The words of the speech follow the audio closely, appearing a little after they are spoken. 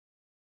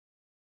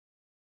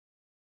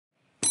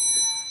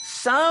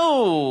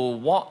So,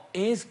 what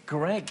is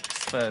Greg's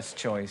first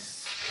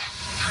choice?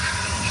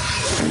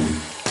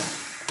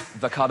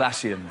 The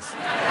Kardashians.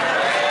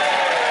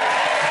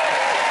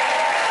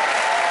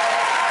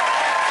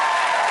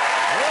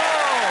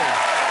 Whoa!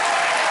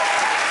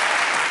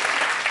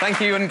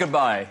 Thank you and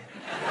goodbye.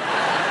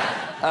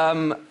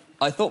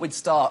 I thought we'd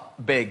start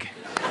big.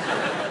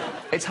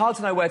 It's hard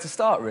to know where to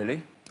start,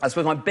 really. I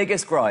suppose my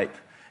biggest gripe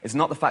is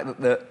not the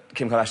fact that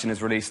Kim Kardashian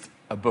has released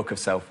a book of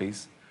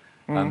selfies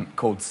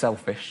called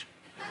Selfish,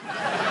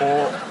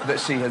 or that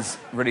she has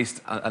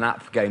released an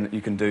app game that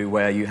you can do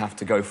where you have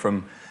to go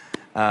from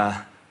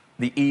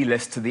the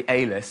E-list to the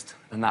A-list,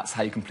 and that's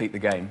how you complete the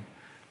game.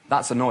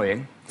 That's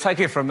annoying. Take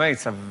it from me,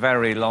 it's a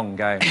very long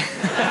game.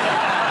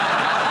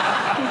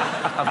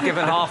 I've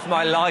given half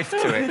my life to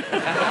it.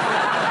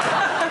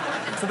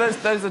 So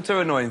those are two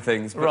annoying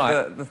things. But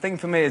right. The thing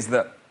for me is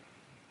that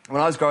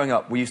when I was growing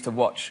up, we used to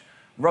watch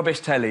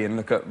rubbish telly and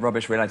look at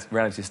rubbish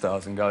reality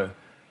stars and go,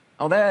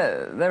 oh,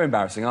 they're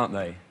embarrassing, aren't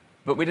they?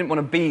 But we didn't want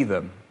to be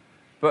them.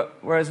 But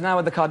whereas now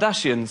with the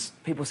Kardashians,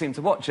 people seem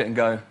to watch it and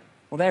go,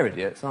 well, they're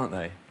idiots, aren't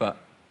they? But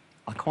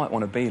I quite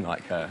want to be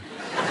like her.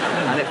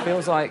 And it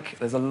feels like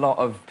there's a lot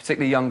of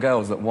particularly young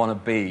girls that want to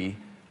be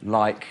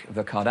like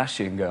the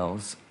Kardashian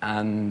girls,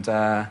 and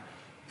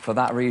for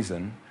that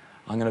reason,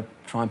 I'm going to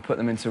try and put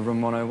them into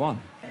room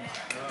 101.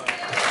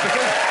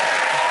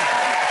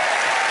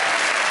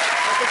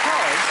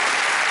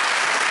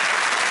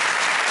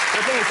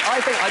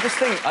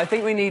 I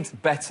think we need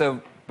better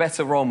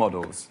role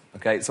models.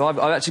 Okay, so I've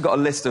actually got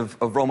a list of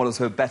role models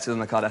who are better than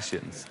the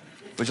Kardashians.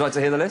 Would you like to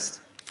hear the list?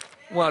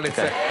 Well, it's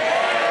a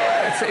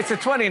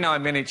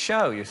 29-minute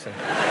show, you see.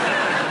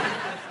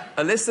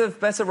 A list of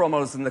better role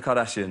models than the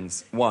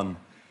Kardashians. 1.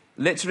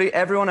 Literally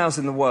everyone else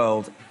in the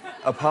world,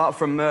 apart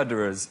from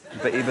murderers,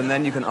 but even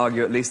then you can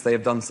argue at least they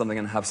have done something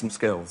and have some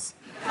skills.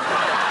 Ooh.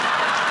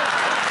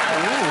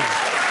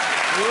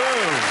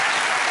 Whoa.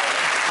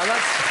 And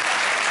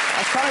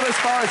that's kind of as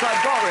far as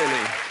I've got,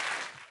 really.